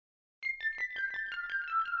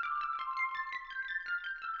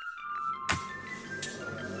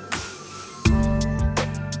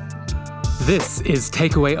This is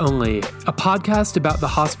Takeaway Only, a podcast about the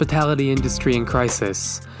hospitality industry in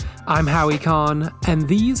crisis. I'm Howie Kahn, and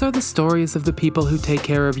these are the stories of the people who take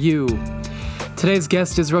care of you. Today's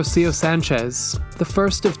guest is Rocio Sanchez, the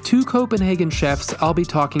first of two Copenhagen chefs I'll be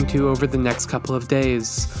talking to over the next couple of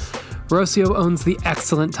days. Rocio owns the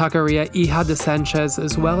excellent taqueria Hija de Sanchez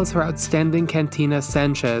as well as her outstanding cantina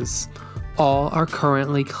Sanchez. All are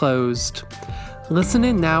currently closed. Listen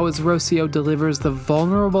in now as Rocio delivers the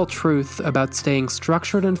vulnerable truth about staying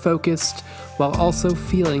structured and focused while also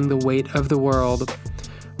feeling the weight of the world.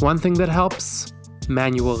 One thing that helps: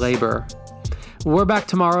 manual labor. We're back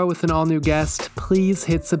tomorrow with an all-new guest. Please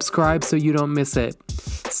hit subscribe so you don't miss it.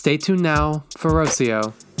 Stay tuned now for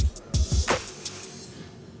Rocio.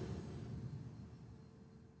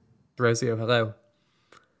 Rocio, hello.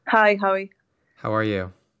 Hi, Howie. How are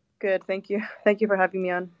you? Good, thank you. Thank you for having me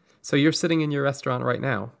on. So you're sitting in your restaurant right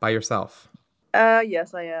now by yourself?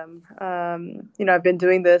 Yes, I am. I've been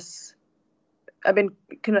doing this. I've been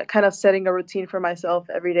kind of setting a routine for myself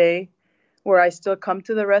every day where I still come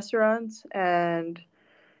to the restaurant. And,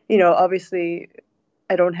 obviously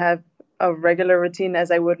I don't have a regular routine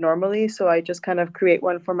as I would normally. So I just kind of create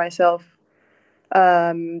one for myself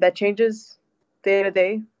that changes day to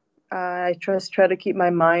day. I just try to keep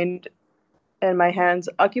my mind and my hands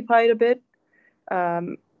occupied a bit.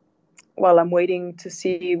 While I'm waiting to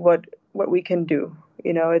see what we can do.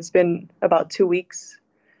 It's been about 2 weeks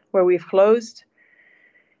where we've closed,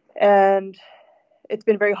 and it's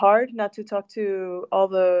been very hard not to talk to all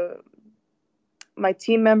my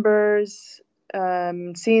team members,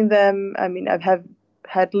 seeing them. I mean, I've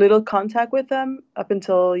had little contact with them up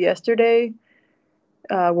until yesterday,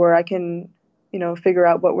 where I can, figure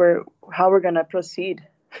out how we're going to proceed,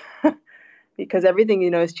 because everything,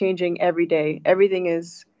 is changing every day. Everything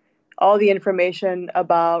is all the information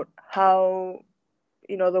about how,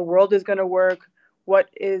 the world is going to work. What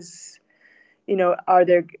is, are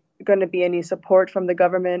there going to be any support from the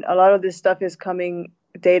government? A lot of this stuff is coming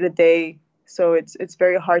day to day. So it's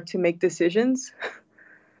very hard to make decisions.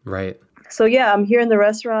 Right. So, yeah, I'm here in the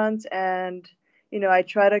restaurant and, I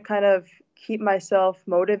try to kind of keep myself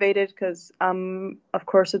motivated because I'm, of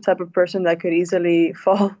course, the type of person that could easily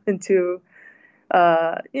fall into,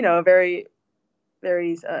 a very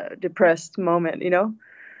depressed moment,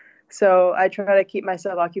 So I try to keep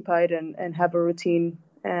myself occupied and have a routine.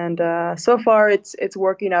 And so far it's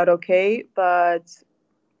working out okay, but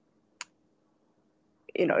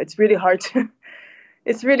it's really hard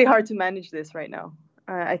to manage this right now.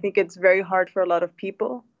 I think it's very hard for a lot of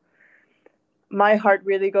people. My heart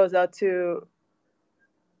really goes out to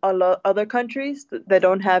a lot other countries that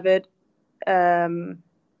don't have it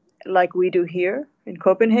like we do here in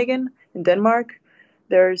Copenhagen, in Denmark.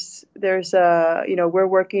 There's we're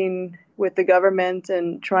working with the government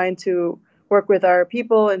and trying to work with our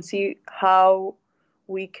people and see how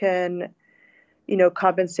we can,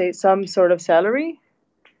 compensate some sort of salary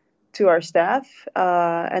to our staff.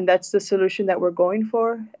 And that's the solution that we're going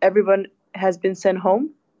for. Everyone has been sent home.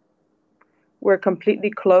 We're completely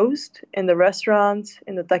closed in the restaurants,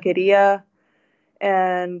 in the taqueria,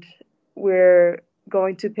 and we're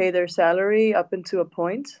going to pay their salary up until a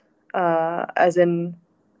point. As in,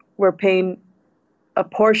 we're paying a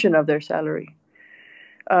portion of their salary.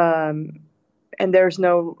 And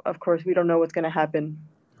of course, we don't know what's going to happen.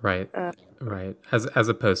 Right. Right. As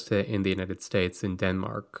opposed to in the United States, in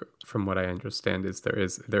Denmark, from what I understand, there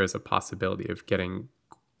is a possibility of getting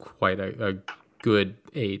quite a good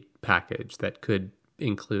aid package that could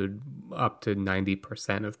include up to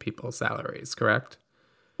 90% of people's salaries, correct?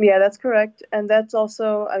 Yeah, that's correct. And that's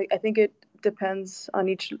also, I think it depends on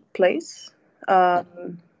each place.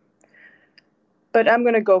 But I'm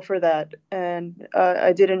going to go for that. And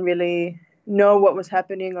I didn't really know what was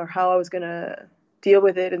happening or how I was going to deal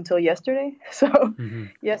with it until yesterday. So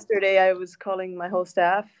Yesterday I was calling my whole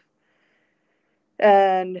staff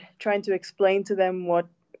and trying to explain to them what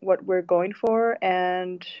we're going for.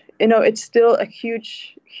 And, it's still a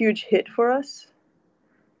huge, huge hit for us,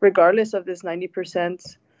 regardless of this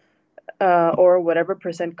 90%. Or whatever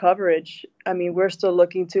percent coverage. I mean, we're still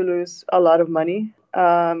looking to lose a lot of money.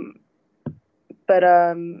 But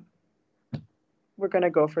we're going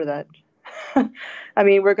to go for that. I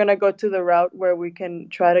mean, we're going to go to the route where we can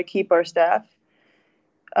try to keep our staff.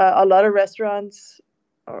 A lot of restaurants,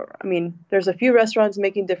 there's a few restaurants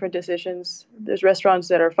making different decisions. There's restaurants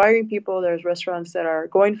that are firing people. There's restaurants that are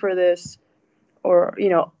going for this or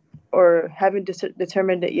haven't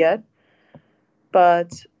determined it yet.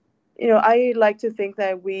 But I like to think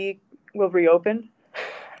that we will reopen.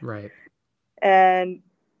 Right. And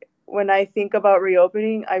when I think about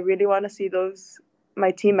reopening, I really want to see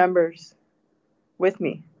my team members. with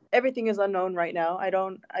me. Everything is unknown right now. I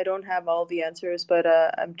don't have all the answers, but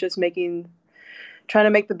I'm just trying to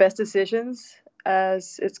make the best decisions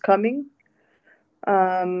as it's coming.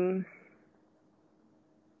 Um,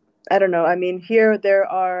 I don't know. I mean, here there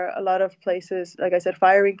are a lot of places, like I said,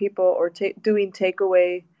 firing people or doing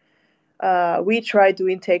takeaway. We tried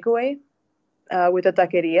doing takeaway with a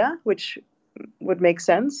taqueria, which would make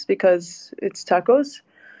sense because it's tacos.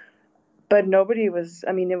 But nobody was,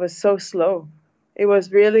 I mean, it was so slow. It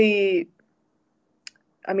was really,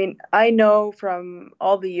 I mean, I know from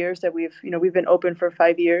all the years that we've been open for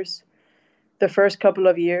 5 years. The first couple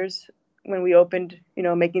of years when we opened,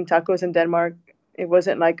 making tacos in Denmark, it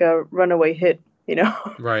wasn't like a runaway hit,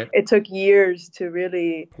 Right. It took years to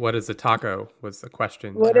really. What is a taco was the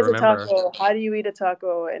question. What I is a remember. taco? How do you eat a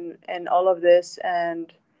taco? And all of this.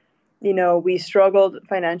 And, we struggled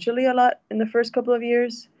financially a lot in the first couple of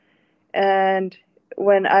years. And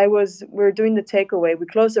when we were doing the takeaway, we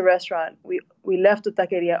closed the restaurant. We left the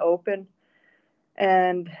taqueria open.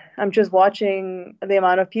 And I'm just watching the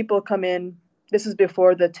amount of people come in. This is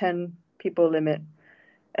before the 10 people limit.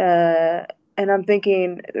 And I'm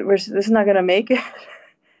thinking, this is not going to make it.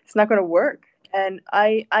 It's not going to work. And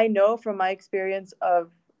I know from my experience of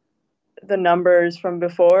the numbers from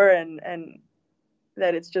before and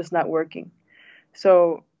that it's just not working.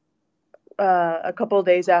 So a couple of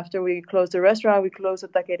days after we closed the restaurant, we closed the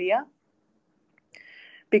taqueria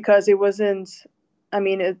because it wasn't, I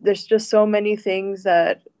mean, there's just so many things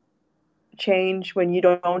that change when you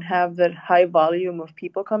don't have that high volume of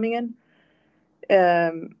people coming in.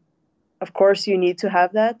 Of course, you need to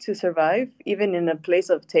have that to survive, even in a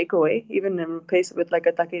place of takeaway, even in a place with like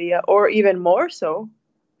a taqueria, or even more so,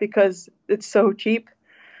 because it's so cheap,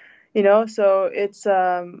 So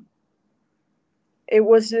it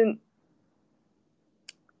wasn't.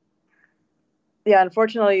 Yeah,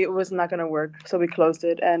 unfortunately, it was not going to work, so we closed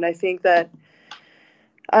it. And I think that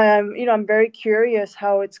I'm very curious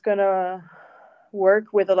how it's going to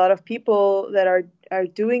work with a lot of people that are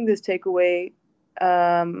doing this takeaway.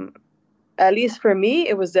 At least for me,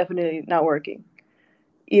 it was definitely not working.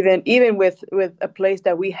 Even with a place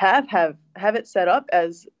that we have it set up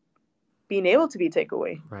as being able to be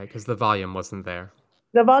takeaway. Right, because the volume wasn't there.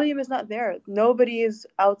 The volume is not there. Nobody is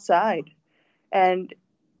outside. And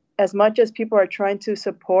as much as people are trying to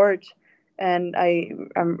support, and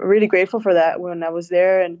I'm really grateful for that when I was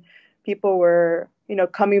there and people were,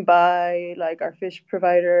 coming by, like our fish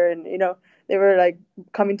provider, and, they were like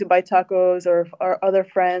coming to buy tacos or our other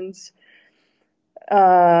friends.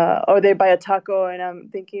 Or they buy a taco and I'm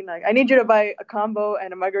thinking like, I need you to buy a combo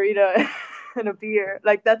and a margarita and a beer.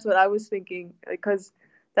 Like, that's what I was thinking, because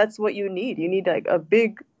that's what you need. You need like a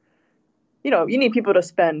big, you need people to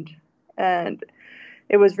spend. And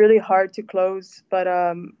it was really hard to close. But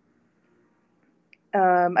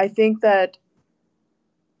I think that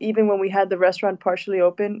even when we had the restaurant partially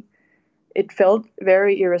open, it felt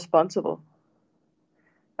very irresponsible.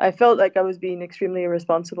 I felt like I was being extremely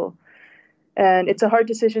irresponsible. And it's a hard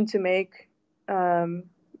decision to make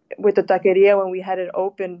with the taqueria when we had it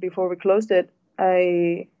open before we closed it.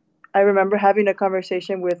 I remember having a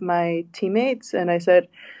conversation with my teammates, and I said,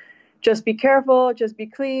 just be careful, just be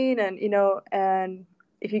clean, and and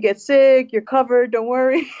if you get sick, you're covered, don't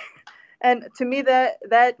worry. And to me,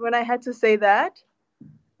 that when I had to say that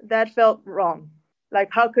felt wrong. Like,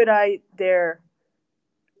 how could I dare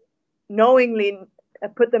knowingly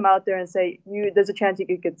put them out there and say, there's a chance you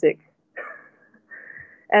could get sick.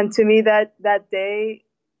 And to me, that day,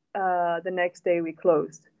 the next day we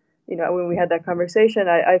closed. When we had that conversation,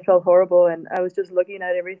 I felt horrible, and I was just looking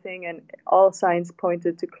at everything, and all signs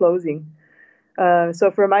pointed to closing.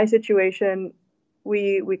 So for my situation,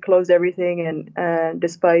 we closed everything, and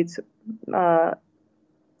despite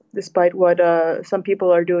what some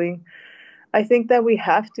people are doing, I think that we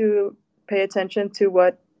have to pay attention to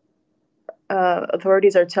what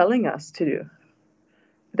authorities are telling us to do.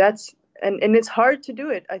 And it's hard to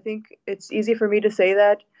do it. I think it's easy for me to say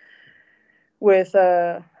that with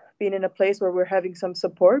being in a place where we're having some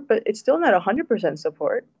support, but it's still not 100%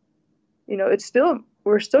 support.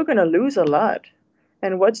 We're still going to lose a lot.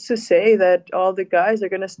 And what's to say that all the guys are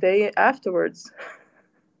going to stay afterwards?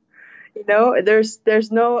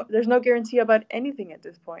 There's no guarantee about anything at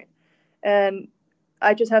this point. And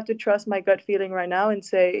I just have to trust my gut feeling right now and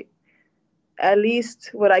say, at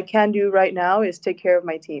least what I can do right now is take care of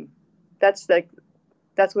my team. That's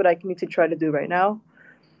what I need to try to do right now.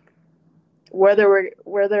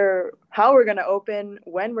 How we're going to open,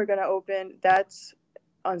 when we're going to open, that's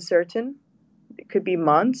uncertain. It could be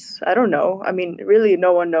months. I don't know. I mean, really,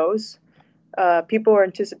 no one knows. People are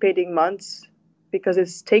anticipating months. because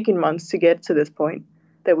it's taken months to get to this point,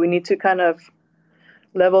 that we need to kind of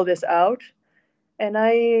level this out. And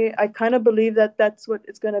I kind of believe that that's what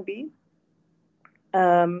it's going to be.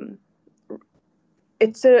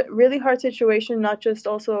 It's a really hard situation, not just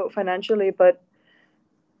also financially, but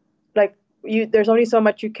like there's only so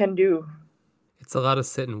much you can do. It's a lot of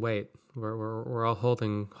sit and wait. We're all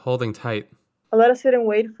holding tight. A lot of sit and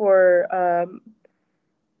wait for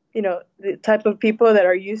the type of people that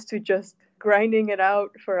are used to just grinding it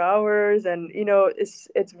out for hours, and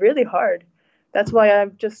it's really hard. That's why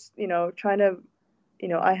I'm just trying to,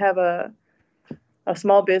 I have a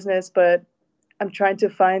small business, but I'm trying to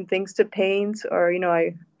find things to paint, or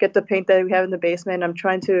I get the paint that we have in the basement. I'm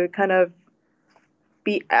trying to kind of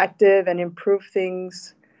be active and improve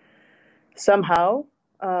things somehow,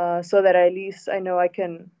 so that at least I know I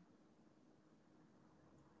can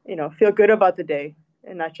feel good about the day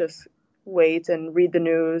and not just wait and read the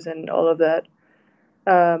news and all of that.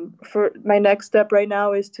 For my next step right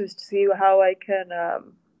now is to see how I can,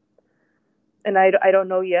 and I don't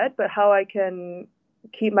know yet, but how I can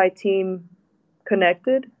keep my team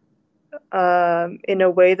connected in a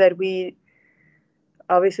way that we,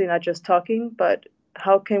 obviously not just talking, but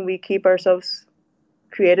how can we keep ourselves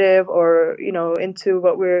creative or, into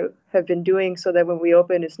what we have been doing, so that when we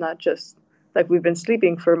open, it's not just like we've been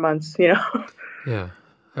sleeping for months, Yeah.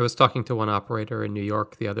 I was talking to one operator in New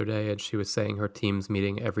York the other day, and she was saying her team's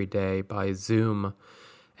meeting every day by Zoom,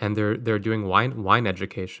 and they're doing wine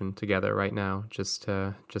education together right now, just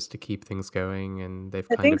to keep things going. And they've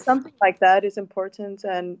I think something like that is important.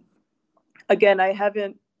 And again, I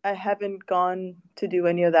haven't gone to do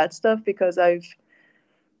any of that stuff because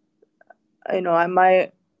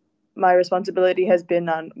my responsibility has been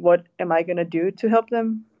on what am I going to do to help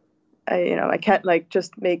them. I can't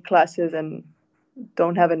just make classes and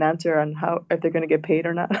don't have an answer on if they're going to get paid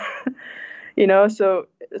or not. So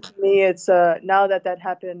to me, it's now that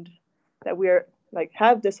happened, that we're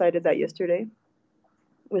have decided that yesterday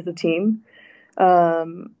with the team.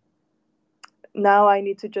 Now I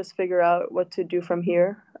need to just figure out what to do from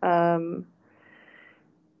here.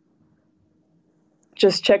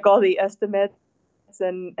 Just check all the estimates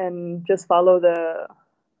and just follow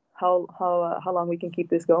how long we can keep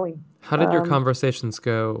this going. How did your conversations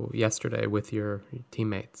go yesterday with your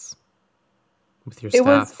teammates, with your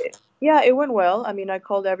staff? It went well. I mean, I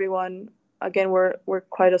called everyone. Again, we're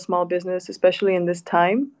quite a small business, especially in this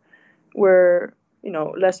time. We're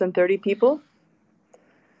less than 30 people,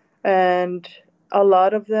 and a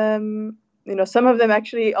lot of them, some of them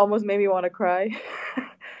actually almost made me want to cry.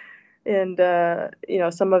 And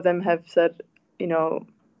some of them have said,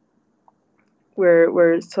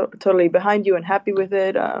 we're totally behind you and happy with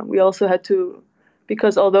it. We also had to,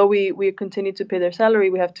 because although we continue to pay their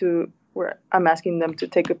salary, I'm asking them to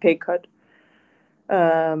take a pay cut.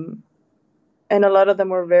 And a lot of them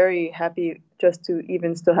were very happy just to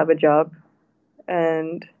even still have a job.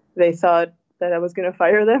 And they thought that I was going to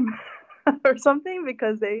fire them or something,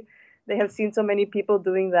 because they have seen so many people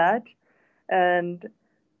doing that. And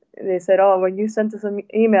they said, oh, when you sent us an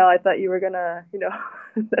email, I thought you were going to,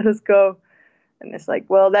 let us go. And it's like,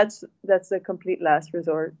 well, that's a complete last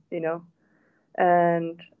resort,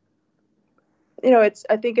 and,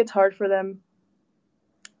 I think it's hard for them.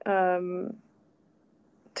 To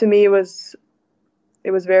me, it was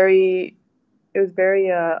very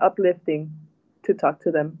uplifting to talk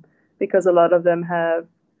to them, because a lot of them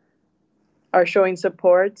are showing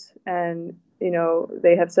support, and,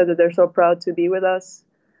 they have said that they're so proud to be with us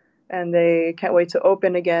and they can't wait to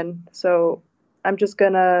open again. So I'm just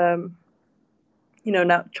gonna,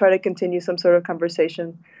 now try to continue some sort of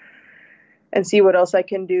conversation and see what else I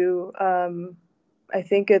can do. I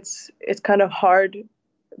think it's kind of hard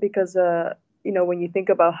because, when you think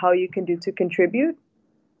about how you can do to contribute,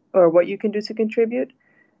 or what you can do to contribute,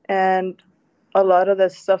 and a lot of the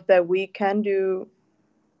stuff that we can do,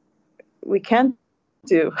 we can't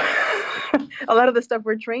do. A lot of the stuff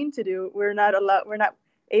we're trained to do, we're not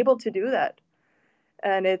able to do that.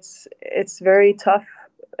 And it's very tough,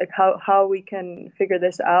 like how we can figure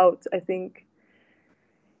this out. I think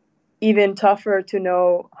even tougher to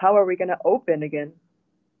know, how are we going to open again?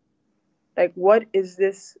 Like, what is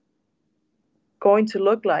this going to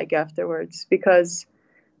look like afterwards? Because,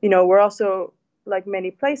 we're also, like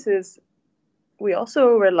many places, we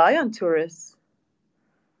also rely on tourists,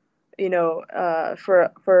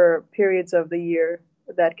 for periods of the year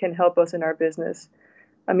that can help us in our business.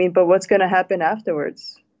 I mean, but what's going to happen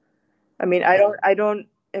afterwards? I mean, I don't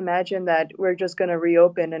imagine that we're just going to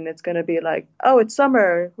reopen and it's going to be like, oh, it's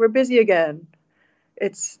summer, we're busy again.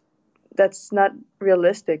 That's not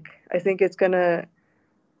realistic. I think it's going to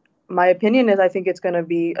my opinion is I think it's going to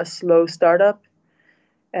be a slow startup,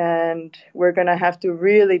 and we're going to have to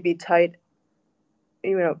really be tight,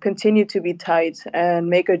 continue to be tight and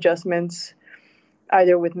make adjustments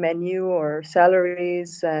either with menu or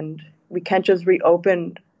salaries. And we can't just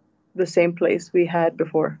reopen the same place we had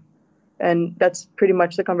before. And that's pretty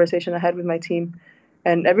much the conversation I had with my team.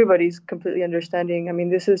 And everybody's completely understanding. I mean,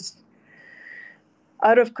 this is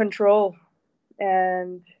out of control.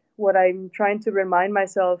 And what I'm trying to remind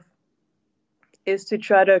myself is to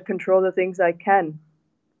try to control the things I can.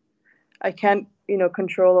 I can't,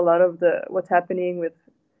 control a lot of what's happening with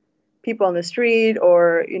people on the street,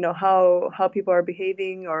 or how people are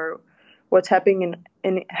behaving, or what's happening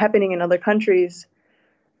in other countries.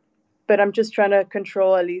 But I'm just trying to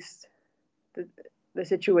control at least the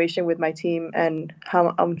situation with my team and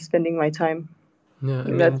how I'm spending my time. Yeah,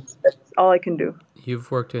 that's all I can do.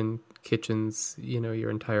 You've worked in kitchens, your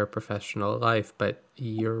entire professional life, but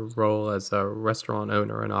your role as a restaurant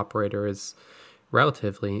owner and operator is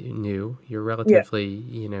relatively new. You're relatively,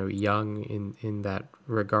 young in that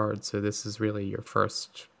regard. So this is really your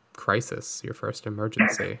first crisis, your first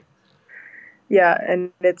emergency. Yeah,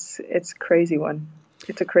 and it's crazy one.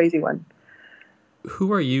 It's a crazy one.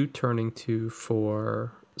 Who are you turning to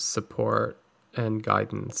for support and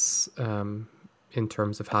guidance in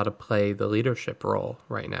terms of how to play the leadership role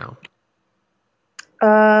right now?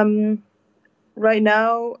 Right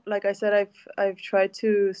now, like I said, I've tried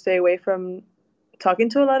to stay away from talking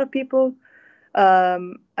to a lot of people.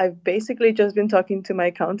 I've basically just been talking to my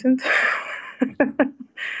accountant.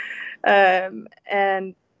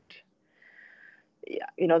 And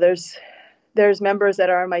yeah, there's members that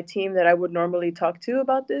are on my team that I would normally talk to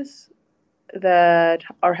about this, that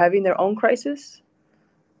are having their own crisis,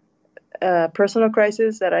 personal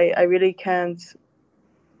crisis, that I really can't.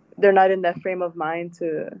 They're not in that frame of mind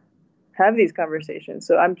to have these conversations.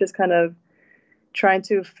 So I'm just kind of trying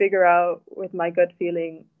to figure out with my gut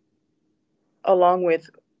feeling, along with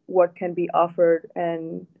what can be offered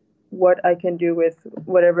and what I can do with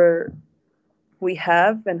whatever we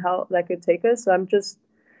have and how that could take us. So I'm just,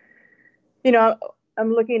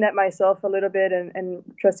 I'm looking at myself a little bit and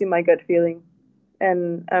trusting my gut feeling,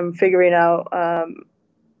 and I'm figuring out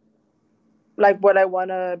like what I want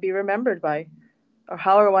to be remembered by, or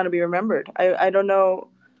how I want to be remembered. I don't know.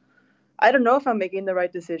 I don't know if I'm making the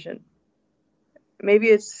right decision. Maybe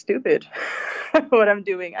it's stupid what I'm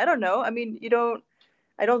doing. I don't know. I mean,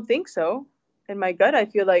 I don't think so. In my gut, I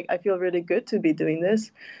feel really good to be doing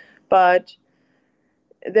this, but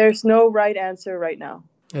there's no right answer right now.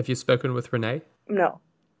 Have you spoken with Renee? No.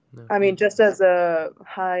 I mean, just as a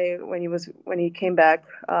hi when he came back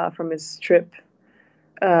from his trip,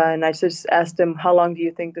 and I just asked him, how long do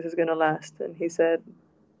you think this is going to last? And he said,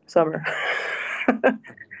 summer.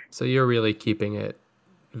 So you're really keeping it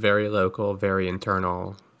very local, very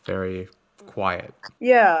internal, very quiet.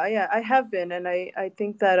 Yeah, I have been. And I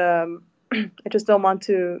think that I just don't want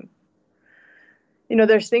to,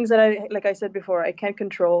 there's things that like I said before, I can't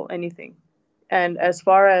control anything. And as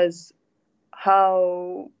far as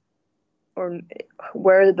how or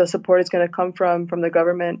where the support is going to come from the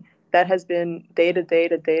government, that has been day to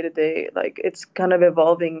day. Like, it's kind of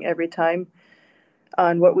evolving every time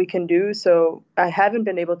on what we can do. So I haven't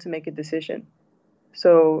been able to make a decision.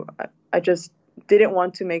 So I just didn't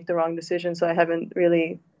want to make the wrong decision. So I haven't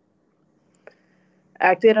really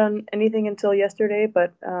acted on anything until yesterday.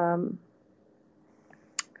 But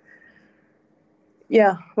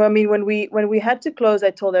yeah, well, I mean, when we had to close,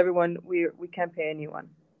 I told everyone we can't pay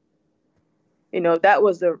anyone. That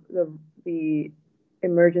was the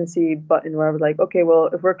emergency button where I was like, okay, well,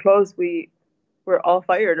 if we're closed, we're all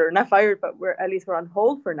fired, or not fired, but we're on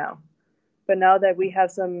hold for now. But now that we have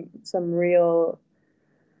some real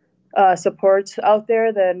support out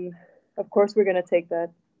there, then of course we're going to take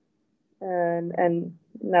that, and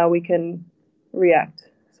now we can react.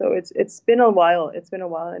 So it's been a while.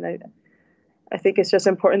 And I think it's just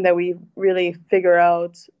important that we really figure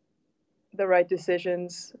out the right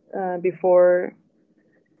decisions before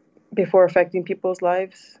affecting people's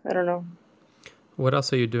lives. I don't know. What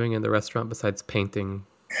else are you doing in the restaurant besides painting?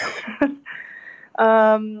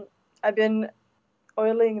 I've been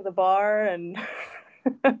oiling the bar and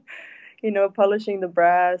polishing the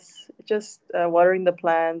brass, just watering the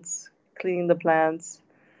plants, cleaning the plants.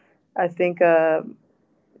 I think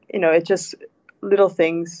it's just little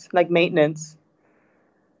things like maintenance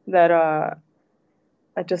that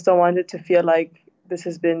I just don't want it to feel like this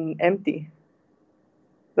has been empty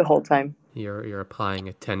the whole time. You're applying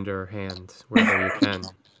a tender hand wherever you can.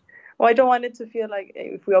 Well, I don't want it to feel like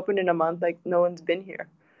if we open in a month, like no one's been here.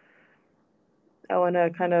 I want to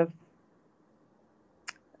kind of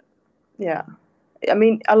yeah. I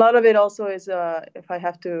mean, a lot of it also is if I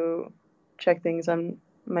have to check things on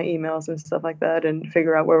my emails and stuff like that and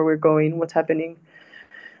figure out where we're going, what's happening.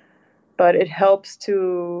 But it helps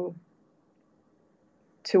to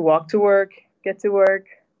walk to work, get to work,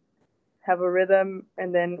 have a rhythm,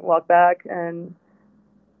 and then walk back. And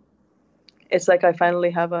it's like I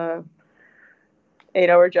finally have a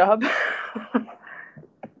 8-hour job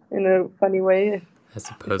in a funny way. As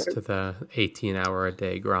opposed to the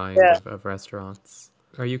 18-hour-a-day grind Yeah. of restaurants.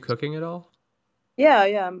 Are you cooking at all? Yeah,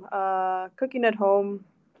 yeah. I'm cooking at home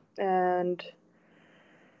and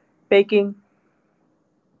baking,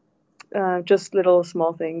 just little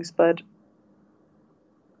small things, but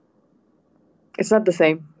it's not the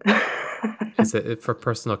same. Is it for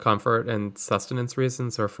personal comfort and sustenance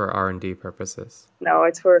reasons or for R&D purposes? No,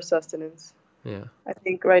 it's for sustenance. Yeah. I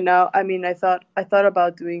think right now, I mean, I thought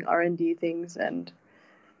about doing R&D things, and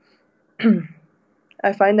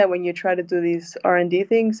I find that when you try to do these R&D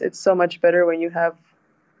things, it's so much better when you have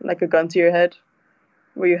like a gun to your head,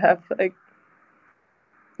 where you have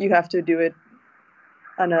to do it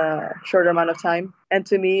on a shorter amount of time. And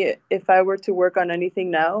to me, if I were to work on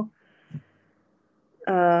anything now,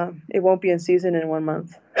 it won't be in season in 1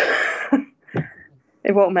 month.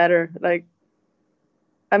 It won't matter. Like,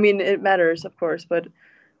 I mean, it matters, of course, but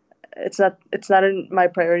it's not in my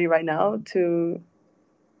priority right now to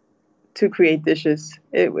create dishes.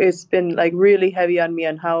 It's been like really heavy on me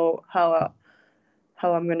on how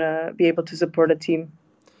I'm gonna be able to support a team.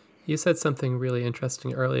 You said something really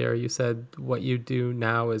interesting earlier. You said what you do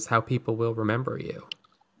now is how people will remember you.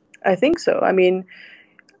 I think so. I mean,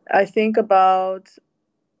 I think about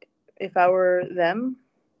if I were them,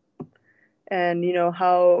 and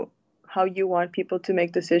how you want people to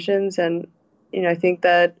make decisions. And I think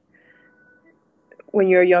that when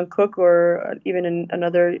you're a young cook or even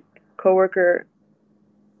another coworker,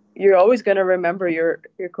 you're always going to remember your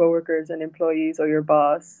coworkers and employees or your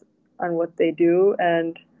boss on what they do.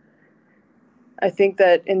 And I think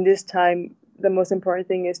that in this time, the most important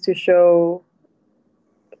thing is to show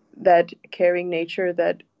that caring nature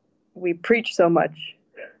that we preach so much.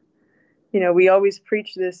 We always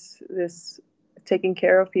preach this taking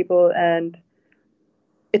care of people, and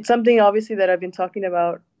it's something obviously that I've been talking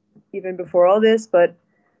about even before all this, but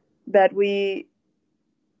that we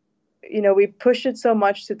push it so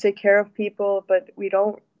much to take care of people, but we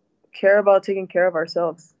don't care about taking care of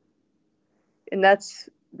ourselves. And that's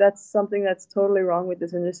something that's totally wrong with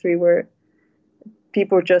this industry, where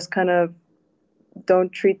people just kind of don't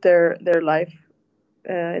treat their life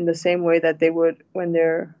in the same way that they would when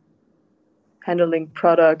they're handling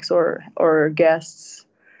products or guests.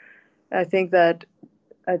 I think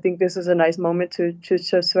this is a nice moment to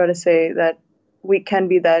just sort of say that we can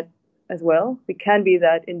be that as well. We can be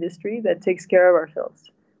that industry that takes care of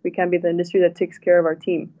ourselves. We can be the industry that takes care of our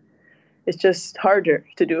team. It's just harder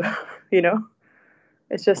to do,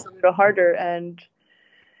 It's just a little harder. And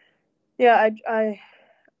yeah, I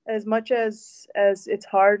as much as it's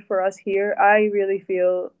hard for us here, I really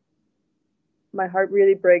feel my heart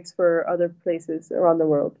really breaks for other places around the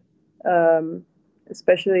world,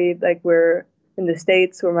 especially like we're in the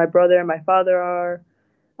States, where my brother and my father are,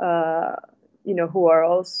 who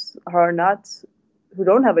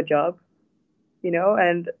don't have a job,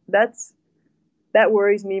 and that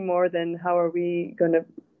worries me more than how are we going to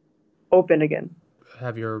open again.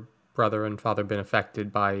 Have your brother and father been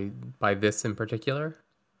affected by this in particular?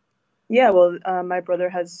 Yeah, well, my brother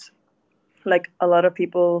has, like a lot of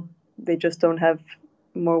people, they just don't have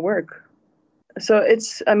more work. So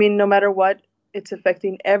I mean, no matter what, it's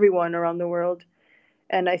affecting everyone around the world.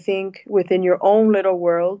 And I think within your own little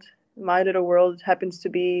world, my little world happens to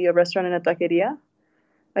be a restaurant and a taqueria.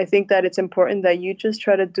 I think that it's important that you just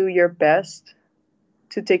try to do your best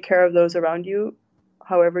to take care of those around you,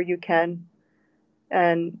 however you can.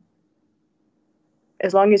 And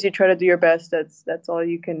as long as you try to do your best, that's all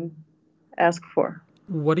you can ask for.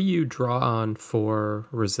 What do you draw on for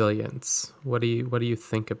resilience? What do you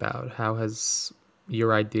think about? How has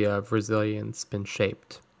your idea of resilience been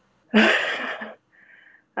shaped?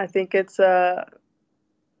 I think it's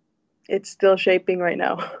still shaping right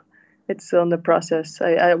now. It's still in the process.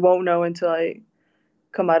 I won't know until I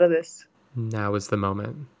come out of this. Now is the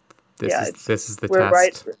moment. This is the we're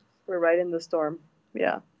test. We're right in the storm.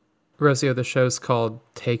 Yeah. Rocio, the show's called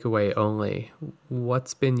Takeaway Only.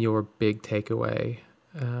 What's been your big takeaway?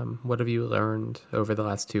 What have you learned over the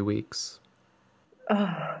last 2 weeks?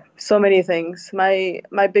 So many things. My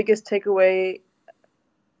biggest takeaway,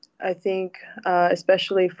 I think,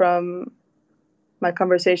 especially from my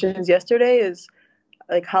conversations yesterday, is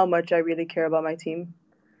like how much I really care about my team.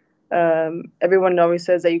 Everyone always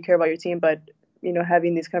says that you care about your team, but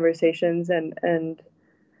having these conversations and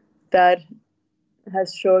that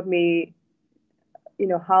has showed me,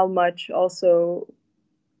 how much also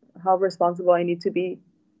how responsible I need to be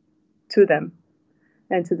to them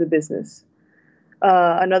and to the business.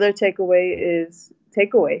 Another takeaway is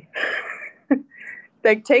takeaway.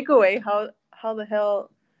 Like takeaway, how the hell,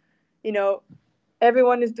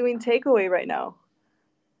 everyone is doing takeaway right now.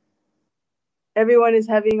 Everyone is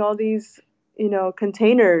having all these,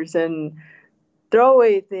 containers and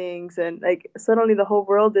throwaway things, and like suddenly the whole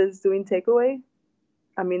world is doing takeaway.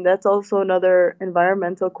 I mean, that's also another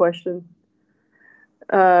environmental question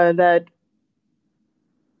that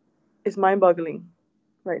is mind-boggling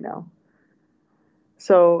right now.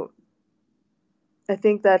 So I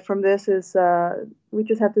think that from this is we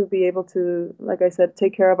just have to be able to, like I said,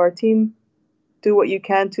 take care of our team, do what you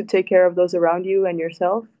can to take care of those around you and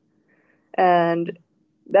yourself. And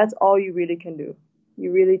that's all you really can do.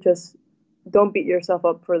 You really just don't beat yourself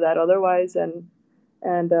up for that otherwise. And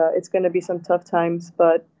it's going to be some tough times,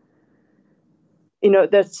 but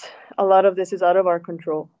that's a lot of this is out of our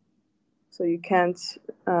control. So you can't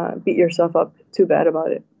beat yourself up too bad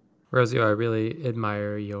about it. Rosio, I really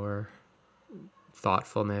admire your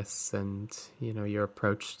thoughtfulness and, your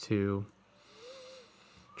approach to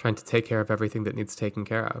trying to take care of everything that needs taken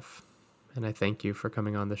care of. And I thank you for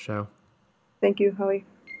coming on the show. Thank you, Howie.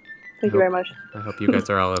 Thank you very much. I hope you guys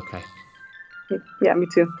are all okay. Yeah, me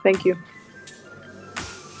too. Thank you.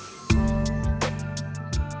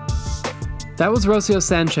 That was Rocio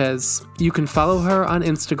Sanchez. You can follow her on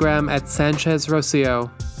Instagram at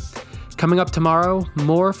SanchezRocio. Coming up tomorrow,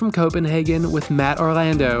 more from Copenhagen with Matt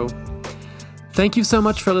Orlando. Thank you so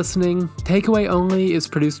much for listening. Takeaway Only is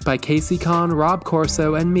produced by Casey Kahn, Rob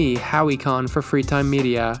Corso, and me, Howie Kahn, for Freetime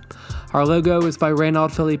Media. Our logo is by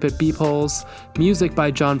Reynald Philippe at Beepholes, music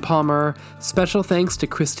by John Palmer. Special thanks to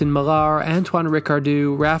Kristen Millar, Antoine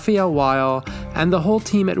Ricardou, Raphael Weil, and the whole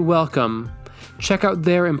team at Welcome. Check out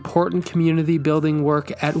their important community building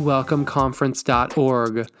work at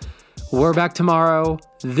welcomeconference.org. We're back tomorrow.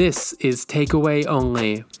 This is Takeaway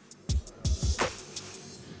Only.